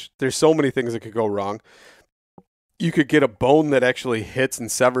gosh, there's so many things that could go wrong. You could get a bone that actually hits and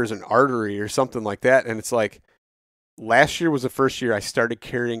severs an artery or something like that. And it's like, last year was the first year I started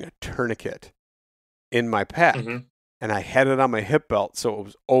carrying a tourniquet in my pack, and I had it on my hip belt. So it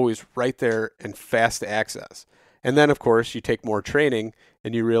was always right there and fast to access. And then of course you take more training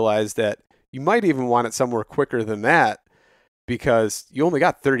and you realize that you might even want it somewhere quicker than that, because you only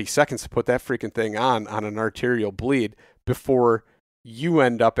got 30 seconds to put that freaking thing on an arterial bleed before you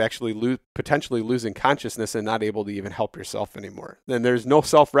end up actually potentially losing consciousness and not able to even help yourself anymore. Then there's no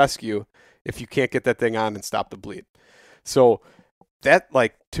self-rescue if you can't get that thing on and stop the bleed. So that,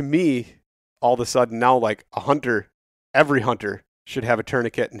 like, to me, all of a sudden now, like, every hunter should have a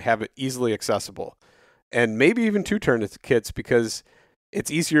tourniquet and have it easily accessible. And maybe even 2 tourniquets, because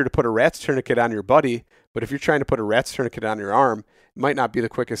it's easier to put a rat's tourniquet on your buddy, but if you're trying to put a rat's tourniquet on your arm, it might not be the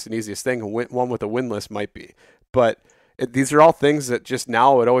quickest and easiest thing. One with a windlass might be. But these are all things that just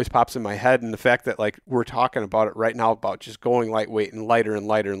now it always pops in my head. And the fact that like we're talking about it right now about just going lightweight and lighter and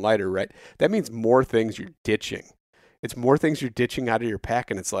lighter and lighter, right? That means more things you're ditching. It's more things you're ditching out of your pack.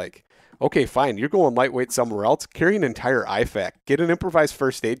 And it's like, okay, fine. You're going lightweight somewhere else. Carry an entire IFAC. Get an improvised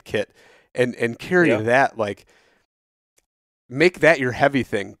first aid kit and carry that. Like, make that your heavy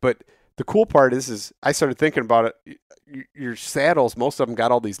thing. But the cool part is I started thinking about it. Your saddles, most of them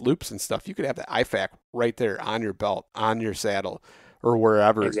got all these loops and stuff. You could have the IFAC right there on your belt, on your saddle, or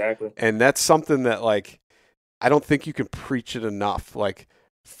wherever. Exactly. And that's something that, like, I don't think you can preach it enough. Like,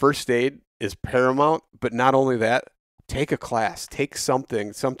 first aid is paramount, but not only that, take a class, take some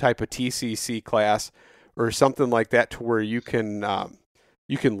type of TCC class or something like that, to where you can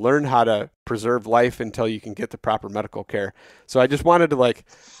learn how to preserve life until you can get the proper medical care. So I just wanted to like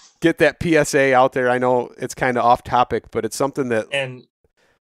get that PSA out there. I know it's kind of off topic, but it's something that. And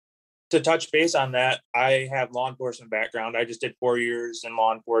to touch base on that, I have law enforcement background. I just did 4 years in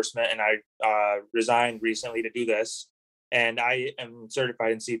law enforcement, and I resigned recently to do this. And I am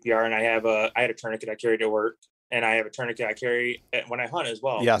certified in CPR, and I had a tourniquet I carried to work. and I have a tourniquet I carry when I hunt as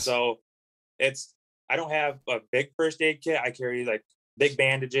well. Yes. So I don't have a big first aid kit. I carry like big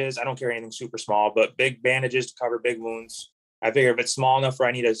bandages. I don't carry anything super small, but big bandages to cover big wounds. I figure if it's small enough where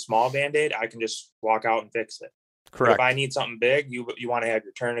I need a small Band-Aid, I can just walk out and fix it. But if I Correct. need something big, you want to have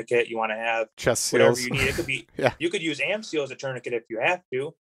your tourniquet. You want to have Chest whatever seals. you need. It could be Yeah. you could use Amsteel as a tourniquet if you have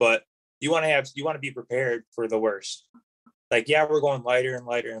to, but you want to be prepared for the worst. Like, yeah, we're going lighter and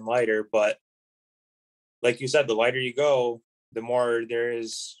lighter and lighter, but like you said, the lighter you go, the more there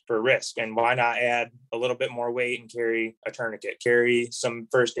is for risk. And why not add a little bit more weight and carry a tourniquet, carry some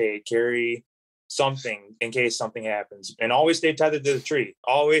first aid, carry something in case something happens, and always stay tethered to the tree.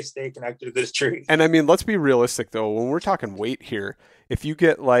 Always stay connected to this tree. And I mean, let's be realistic though. When we're talking weight here, if you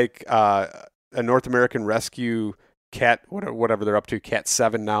get like a North American Rescue Cat, whatever they're up to, Cat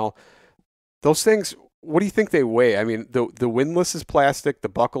 7 now, those things, what do you think they weigh? I mean, the windlass is plastic, the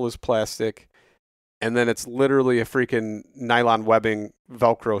buckle is plastic, and then it's literally a freaking nylon webbing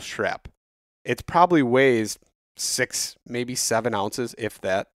Velcro strap. It probably weighs 6, maybe 7 ounces, if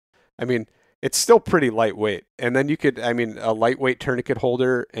that. I mean, it's still pretty lightweight. And then you could, I mean, a lightweight tourniquet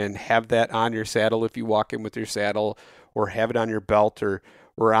holder and have that on your saddle if you walk in with your saddle, or have it on your belt, or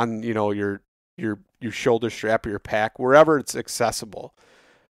on, your shoulder strap or your pack, wherever it's accessible.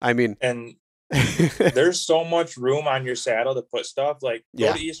 I mean, And there's so much room on your saddle to put stuff. Like,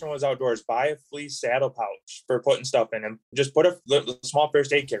 go to Eastern Woods Outdoors, buy a fleece saddle pouch for putting stuff in, and just put a small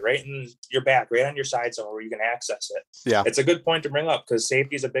first aid kit right in your back, right on your side somewhere where you can access it. Yeah. It's a good point to bring up because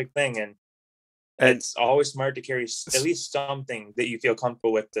safety is a big thing, and it's always smart to carry at least something that you feel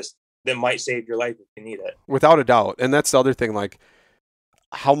comfortable with that might save your life if you need it. Without a doubt. And that's the other thing, like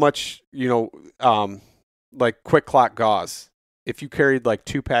how much, like Quick Clot gauze. If you carried like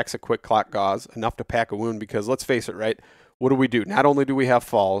 2 packs of Quick Clot gauze, enough to pack a wound, because let's face it, right? What do? Not only do we have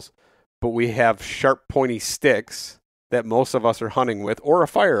falls, but we have sharp, pointy sticks that most of us are hunting with, or a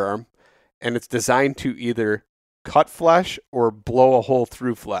firearm, and it's designed to either cut flesh or blow a hole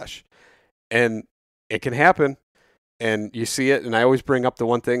through flesh. And it can happen, and you see it. And I always bring up the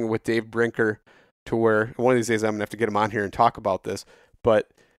one thing with Dave Brinker, to where one of these days I'm going to have to get him on here and talk about this,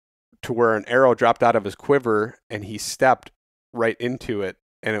 but to where an arrow dropped out of his quiver and he stepped right into it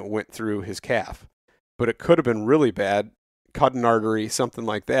and it went through his calf. But it could have been really bad, cut an artery, something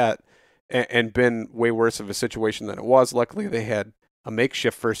like that, and been way worse of a situation than it was. Luckily, they had a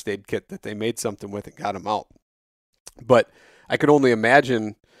makeshift first aid kit that they made something with and got him out. But I could only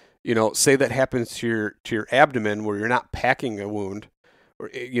imagine, say that happens to your abdomen where you're not packing a wound, or,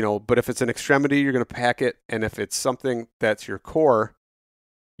 but if it's an extremity, you're going to pack it. And if it's something that's your core,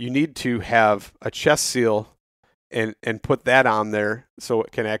 you need to have a chest seal and put that on there so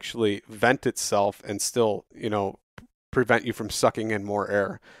it can actually vent itself and still, prevent you from sucking in more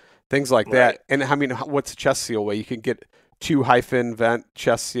air. Things like that. And I mean, what's a chest seal weigh? You can get 2 hyphen vent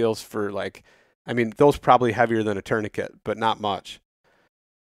chest seals for those probably heavier than a tourniquet, but not much.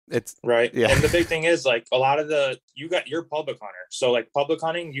 It's right. Yeah. And the big thing is, like, a lot of you're public hunter. So like public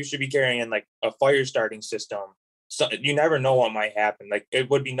hunting, you should be carrying like a fire starting system. So you never know what might happen. Like, it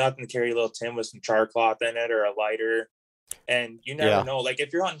would be nothing to carry a little tin with some char cloth in it or a lighter. And you never know. Like,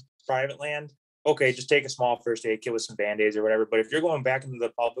 if you're on private land, okay, just take a small first aid kit with some Band-Aids or whatever. But if you're going back into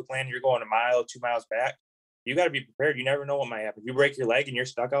the public land, you're going a mile, 2 miles back, you got to be prepared. You never know what might happen. If you break your leg and you're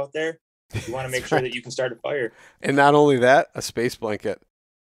stuck out there, you want to make sure that you can start a fire. And not only that, a space blanket.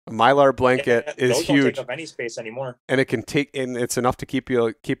 A Mylar blanket is those huge. Don't take up any space anymore. And it's enough to keep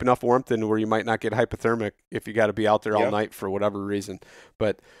enough warmth in where you might not get hypothermic if you got to be out there all night for whatever reason.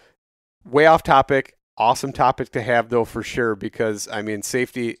 But way off topic, awesome topic to have though, for sure, because I mean,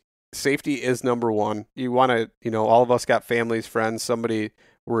 safety is number one. You want to, all of us got families, friends, somebody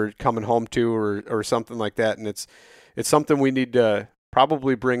we're coming home to or something like that. And it's something we need to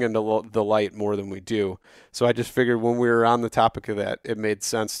probably bring into the light more than we do. So I just figured when we were on the topic of that, it made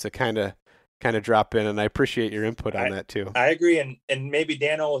sense to kind of drop in, and I appreciate your input on that too. I agree. And maybe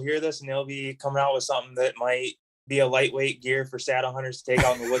Dano will hear this and he'll be coming out with something that might be a lightweight gear for saddle hunters to take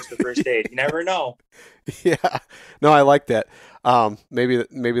out in the woods for first aid. You never know. Yeah. No, I like that.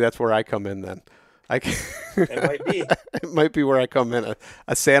 Maybe that's where I come in then. It might be. It might be where I come in,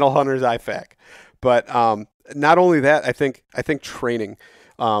 a saddle hunter's IFAC. But not only that, I think training,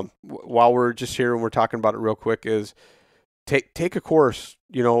 while we're just here and we're talking about it real quick, is take a course,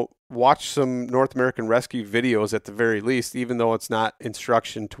 watch some North American Rescue videos at the very least, even though it's not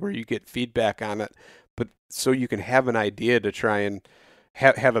instruction to where you get feedback on it, but so you can have an idea to try and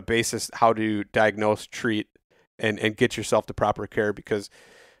have a basis how to diagnose, treat, and get yourself the proper care, because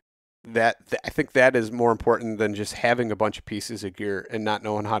I think that is more important than just having a bunch of pieces of gear and not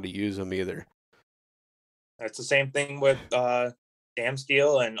knowing how to use them either. It's the same thing with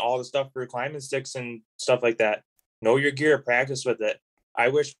Amsteel and all the stuff for climbing sticks and stuff like that. Know your gear, practice with it. I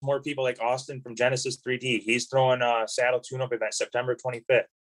wish more people like Austin from Genesis 3D. He's throwing a saddle tune-up event September 25th.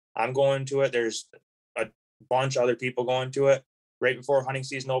 I'm going to it. There's a bunch of other people going to it. Right before hunting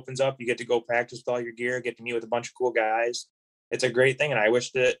season opens up, you get to go practice with all your gear, get to meet with a bunch of cool guys. It's a great thing, and I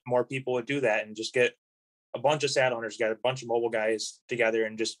wish that more people would do that and just get a bunch of saddle hunters together, a bunch of mobile guys together,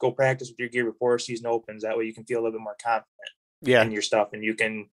 and just go practice with your gear before season opens. That way you can feel a little bit more confident in your stuff, and you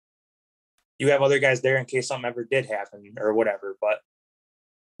have other guys there in case something ever did happen or whatever. But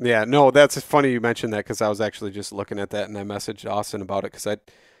Yeah, no, that's funny you mentioned that because I was actually just looking at that and I messaged Austin about it because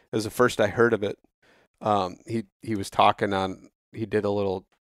it was the first I heard of it. He was talking on, he did a little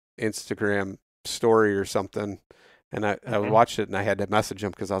Instagram story or something, and I watched it and I had to message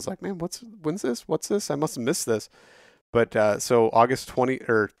him because I was like, man, when's this? What's this? I must have missed this. But so August 20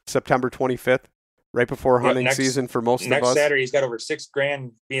 or September 25th, right before hunting season for most of us. Next Saturday, he's got over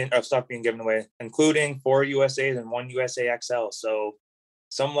 $6,000 of stuff being given away, including 4 USAs and 1 USA XL. So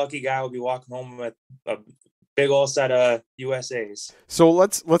some lucky guy will be walking home with a big old set of USAs. So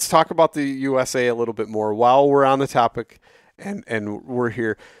let's talk about the USA a little bit more while we're on the topic, and we're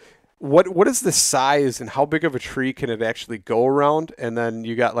here. What is the size and how big of a tree can it actually go around? And then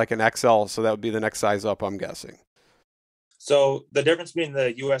you got like an XL, so that would be the next size up, I'm guessing. So the difference between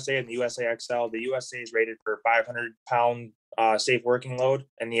the USA and the USA XL, the USA is rated for 500-pound safe working load,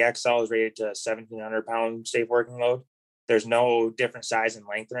 and the XL is rated to 1,700-pound safe working load. There's no different size and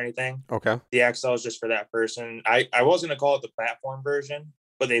length or anything. Okay. The XL is just for that person. I was going to call it the platform version,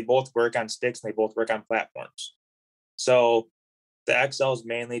 but they both work on sticks and they both work on platforms. So the XL is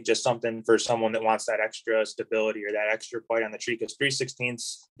mainly just something for someone that wants that extra stability or that extra bite on the tree, because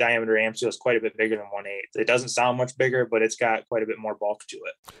 3/16 diameter Amsteel is quite a bit bigger than 1/8. It doesn't sound much bigger, but it's got quite a bit more bulk to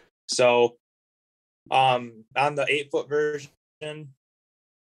it. So on the 8-foot version,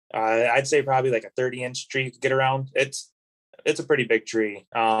 I'd say probably like a 30-inch tree you could get around. It's a pretty big tree.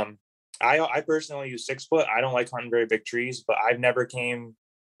 I personally use 6-foot. I don't like hunting very big trees, but I've never came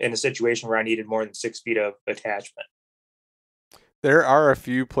in a situation where I needed more than 6 feet of attachment. There are a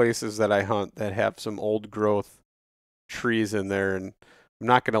few places that I hunt that have some old growth trees in there, and I'm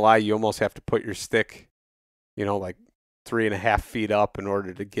not going to lie, you almost have to put your stick, like 3.5 feet up in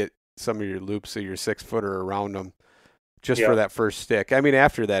order to get some of your loops of your 6-footer around them, just for that first stick. I mean,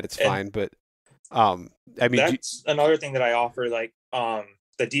 after that it's fine, but I mean, that's another thing that I offer, like the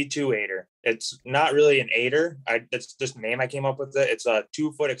D2 aider. It's not really an aider. It's just the name I came up with. It's a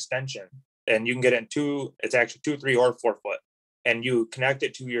 2-foot extension, and you can get it in it's actually 2, 3, or 4 foot. And you connect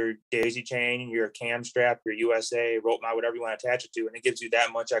it to your daisy chain, your cam strap, your USA, rope knot, whatever you want to attach it to, and it gives you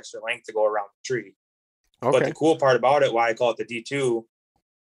that much extra length to go around the tree. Okay. But the cool part about it, why I call it the D2,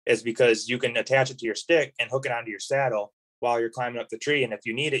 is because you can attach it to your stick and hook it onto your saddle while you're climbing up the tree. And if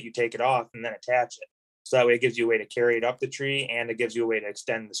you need it, you take it off and then attach it. So that way it gives you a way to carry it up the tree, and it gives you a way to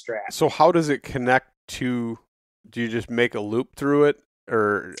extend the strap. So how does it connect to, do you just make a loop through it,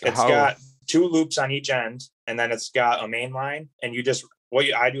 or it's got 2 loops on each end, and then it's got a main line, and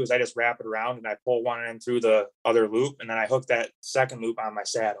I do is I just wrap it around and I pull one end through the other loop, and then I hook that second loop on my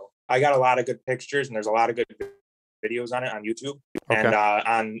saddle. I got a lot of good pictures, and there's a lot of good videos on it on YouTube and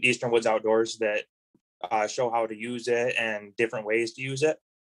on Eastern Woods Outdoors that show how to use it and different ways to use it.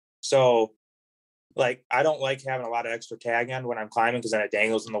 So like, I don't like having a lot of extra tag end when I'm climbing, because then it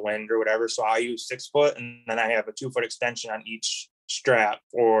dangles in the wind or whatever. So I use 6-foot, and then I have a 2-foot extension on each strap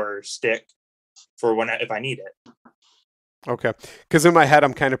or stick for if I need it. Okay. Because in my head,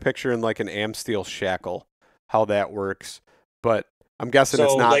 I'm kind of picturing like an Amsteel shackle, how that works. But I'm guessing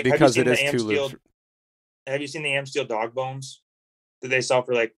it's not, like, because it is 2 loops. Have you seen the Amsteel dog bones that they sell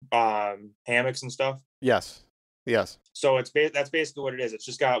for like hammocks and stuff? Yes. So that's basically what it is. It's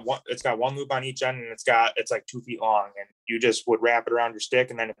just got one loop on each end, and it's like 2 feet long, and you just would wrap it around your stick,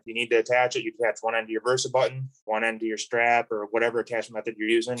 and then if you need to attach it, you attach one end to your Versa button, one end to your strap, or whatever attachment method you're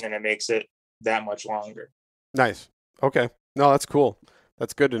using, and it makes it that much longer. Nice. Okay. No, that's cool.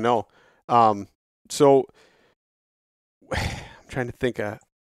 That's good to know. So I'm trying to think of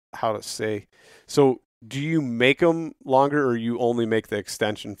how to say. So do you make them longer, or you only make the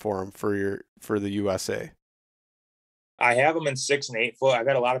extension for them for the USA? I have them in 6 and 8 foot. I've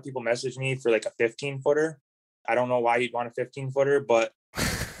had a lot of people message me for like a 15-footer. I don't know why you'd want a 15-footer, but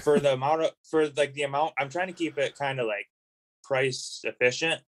for the amount, I'm trying to keep it kind of like price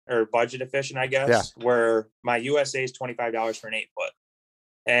efficient or budget efficient, I guess, where my USA is $25 for an 8-foot.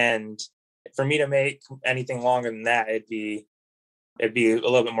 And for me to make anything longer than that, it'd be it'd be a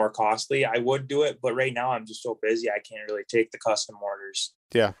little bit more costly, I would do it. But right now I'm just so busy, I can't really take the custom orders.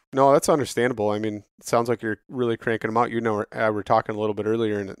 Yeah, no, that's understandable. I mean, it sounds like you're really cranking them out. You know, we're talking a little bit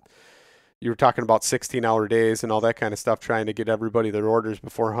earlier, and you were talking about 16-hour days and all that kind of stuff, trying to get everybody their orders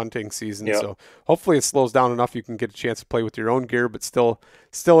before hunting season. Yep. So hopefully it slows down enough you can get a chance to play with your own gear, but still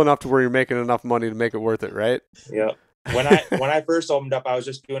enough to where you're making enough money to make it worth it, right? Yep. When I first opened up, I was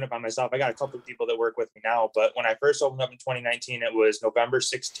just doing it by myself. I got a couple of people that work with me now, but when I first opened up in 2019, it was November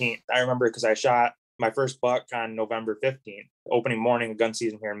 16th. I remember because I shot my first buck on November 15th, opening morning of gun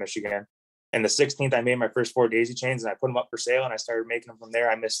season here in Michigan. And the 16th, I made my first 4 daisy chains and I put them up for sale and I started making them from there.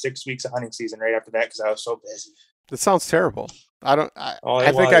 I missed 6 weeks of hunting season right after that because I was so busy. That sounds terrible. I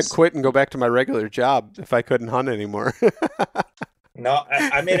think I'd quit and go back to my regular job if I couldn't hunt anymore. No,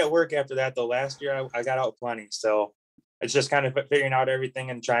 I made it work after that though. Last year I got out plenty. So it's just kind of figuring out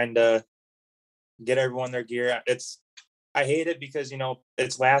everything and trying to get everyone their gear. I hate it because,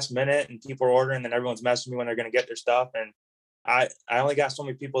 it's last minute and people are ordering and then everyone's messaging me when they're going to get their stuff. And I only got so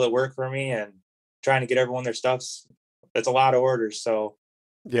many people that work for me, and trying to get everyone their stuff's, it's a lot of orders. So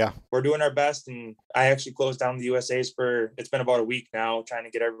yeah, we're doing our best. And I actually closed down the USA's it's been about a week now, trying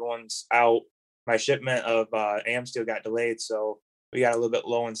to get everyone's out. My shipment of Amsteel got delayed. So we got a little bit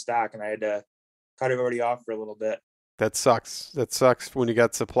low in stock and I had to cut everybody off for a little bit. That sucks. That sucks when you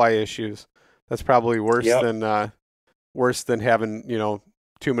got supply issues. That's probably worse than having,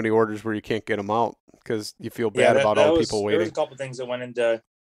 too many orders where you can't get them out because you feel bad about all the people waiting. There was a couple things that went into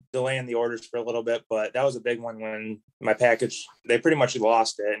delaying the orders for a little bit, but that was a big one when my package, they pretty much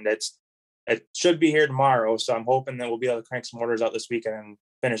lost it, and it should be here tomorrow. So I'm hoping that we'll be able to crank some orders out this weekend and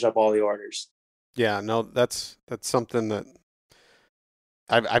finish up all the orders. Yeah, no, that's something that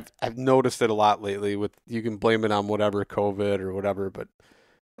I've noticed it a lot lately. With, you can blame it on whatever, COVID or whatever, but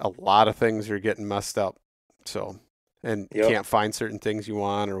a lot of things are getting messed up. So, and you can't find certain things you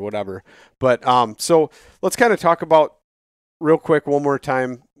want or whatever. But so let's kind of talk about real quick one more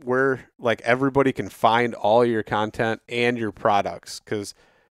time where like everybody can find all your content and your products, because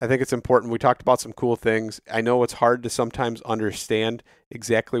I think it's important. We talked about some cool things. I know it's hard to sometimes understand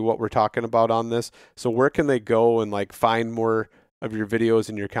exactly what we're talking about on this. So where can they go and like find more of your videos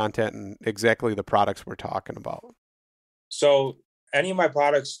and your content and exactly the products we're talking about? So any of my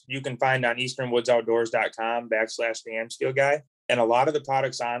products you can find on easternwoodsoutdoors.com/the Amsteel Guy. And a lot of the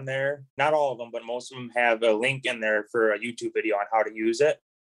products on there, not all of them, but most of them have a link in there for a YouTube video on how to use it.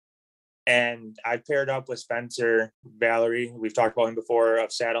 And I paired up with Spencer Valerie. We've talked about him before,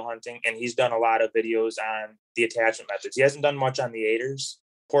 of saddle hunting, and he's done a lot of videos on the attachment methods. He hasn't done much on the aiders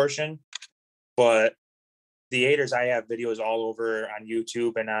portion, but the aiders, I have videos all over on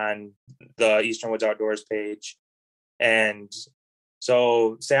YouTube and on the Eastern Woods Outdoors page. And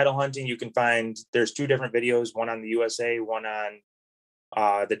so saddle hunting, you can find, there's 2 different videos, one on the USA, one on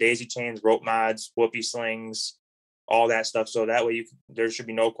the daisy chains, rope mods, whoopee slings, all that stuff. So that way there should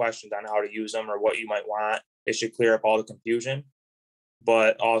be no questions on how to use them or what you might want. It should clear up all the confusion.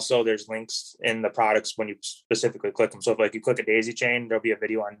 But also there's links in the products when you specifically click them. So if like you click a daisy chain, there'll be a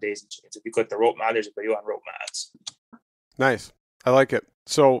video on daisy chains. If you click the rope mod, there's a video on rope mods. Nice. I like it.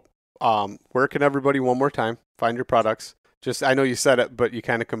 So where can everybody, one more time, find your products? Just, I know you said it, but you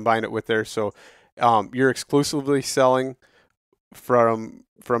kind of combine it with there. So you're exclusively selling from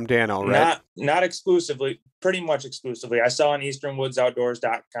Dano, right? Not exclusively, pretty much exclusively. I sell on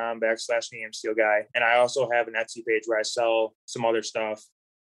easternwoodsoutdoors.com/the Amsteel Guy. And I also have an Etsy page where I sell some other stuff,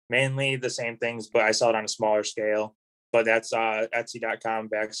 mainly the same things, but I sell it on a smaller scale. But that's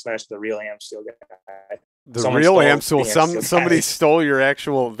etsy.com/the real Amsteel Guy. The real Amsteel. Somebody stole your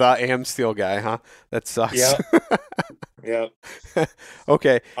actual the Amsteel Guy, huh? That sucks. Yep.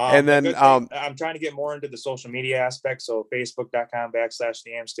 Okay. And then I'm trying to get more into the social media aspect. So facebook.com/the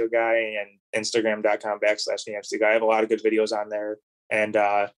Amsteel Guy and instagram.com/the Amsteel Guy. I have a lot of good videos on there, and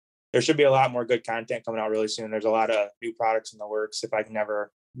there should be a lot more good content coming out really soon. There's a lot of new products in the works if I can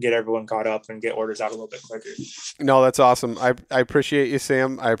ever get everyone caught up and get orders out a little bit quicker. No, that's awesome. I appreciate you,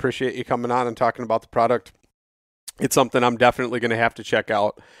 Sam. I appreciate you coming on and talking about the product. It's something I'm definitely going to have to check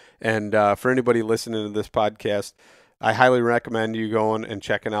out. And for anybody listening to this podcast, I highly recommend you going and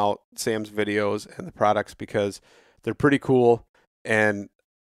checking out Sam's videos and the products because they're pretty cool. And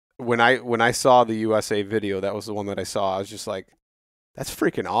when I saw the USA video, that was the one that I saw, I was just like, that's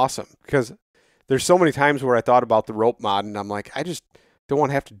freaking awesome. Because there's so many times where I thought about the rope mod and I'm like, I just don't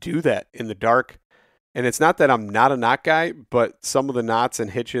want to have to do that in the dark. And it's not that I'm not a knot guy, but some of the knots and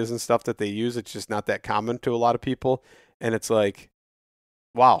hitches and stuff that they use, it's just not that common to a lot of people. And it's like,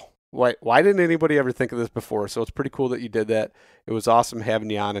 wow. Why didn't anybody ever think of this before? So it's pretty cool that you did that. It was awesome having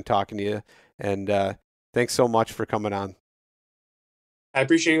you on and talking to you. And thanks so much for coming on. I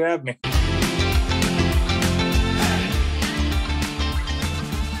appreciate you having me.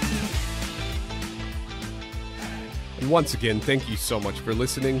 And once again, thank you so much for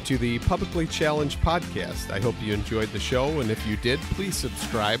listening to the Publicly Challenged podcast. I hope you enjoyed the show, and if you did, please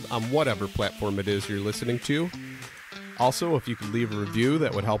subscribe on whatever platform it is you're listening to. Also, if you could leave a review,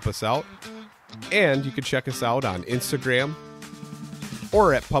 that would help us out. And you can check us out on Instagram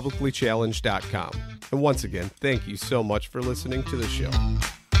or at publiclychallenged.com. And once again, thank you so much for listening to the show.